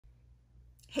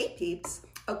Hey peeps,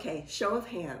 okay, show of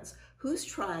hands. Who's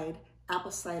tried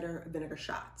apple cider vinegar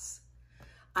shots?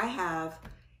 I have,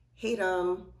 hate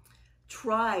them,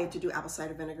 tried to do apple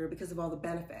cider vinegar because of all the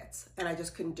benefits, and I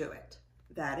just couldn't do it.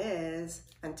 That is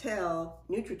until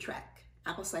Nutratrek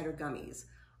apple cider gummies.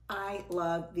 I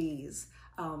love these.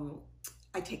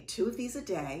 I take 2 of these a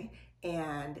day,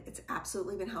 and it's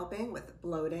absolutely been helping with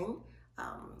bloating,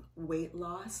 weight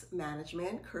loss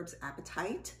management, curbs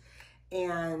appetite,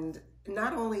 and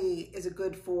not only is it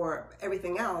good for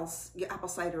everything else apple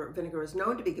cider vinegar is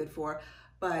known to be good for,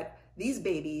 but these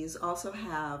babies also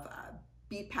have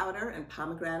beet powder and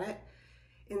pomegranate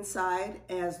inside,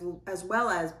 as well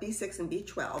as B6 and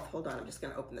B12. Hold on, I'm just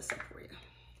gonna open this up for you.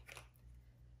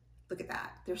 Look at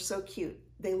that, they're so cute.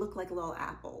 They look like little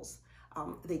apples.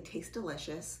 They taste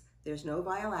delicious. There's no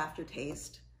vile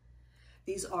aftertaste.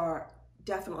 These are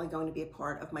definitely going to be a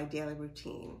part of my daily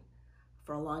routine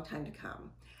for a long time to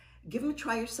come. Give them a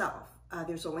try yourself.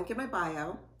 There's a link in my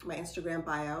bio, my Instagram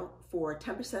bio, for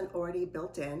 10% already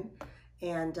built in,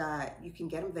 and you can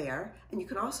get them there. And you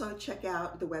can also check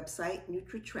out the website,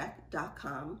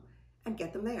 Nutratrek.com, and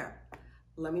get them there.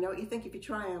 Let me know what you think if you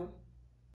try them.